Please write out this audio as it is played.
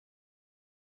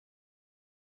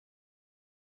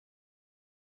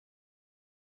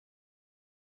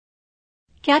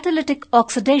Catalytic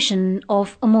oxidation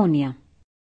of ammonia.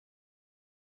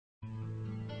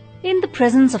 In the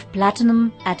presence of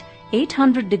platinum at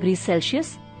 800 degrees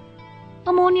Celsius,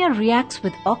 ammonia reacts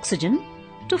with oxygen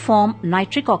to form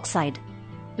nitric oxide,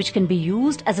 which can be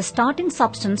used as a starting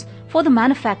substance for the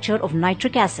manufacture of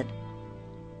nitric acid.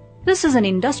 This is an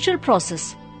industrial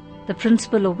process, the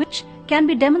principle of which can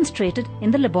be demonstrated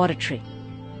in the laboratory.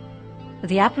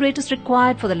 The apparatus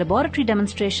required for the laboratory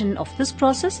demonstration of this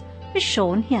process is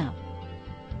shown here.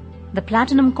 The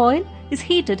platinum coil is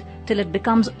heated till it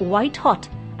becomes white hot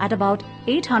at about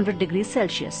 800 degrees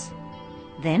Celsius.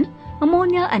 Then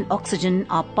ammonia and oxygen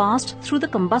are passed through the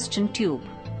combustion tube.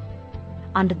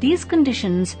 Under these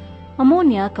conditions,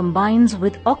 ammonia combines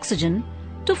with oxygen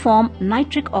to form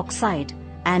nitric oxide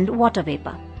and water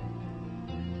vapor.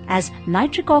 As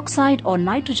nitric oxide or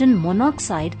nitrogen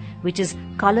monoxide, which is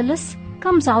colorless,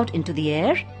 comes out into the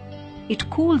air, it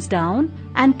cools down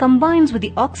and combines with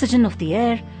the oxygen of the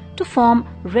air to form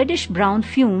reddish-brown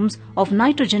fumes of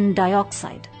nitrogen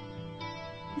dioxide.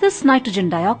 This nitrogen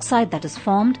dioxide that is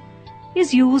formed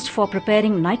is used for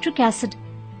preparing nitric acid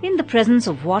in the presence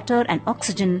of water and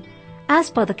oxygen as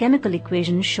per the chemical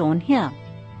equation shown here.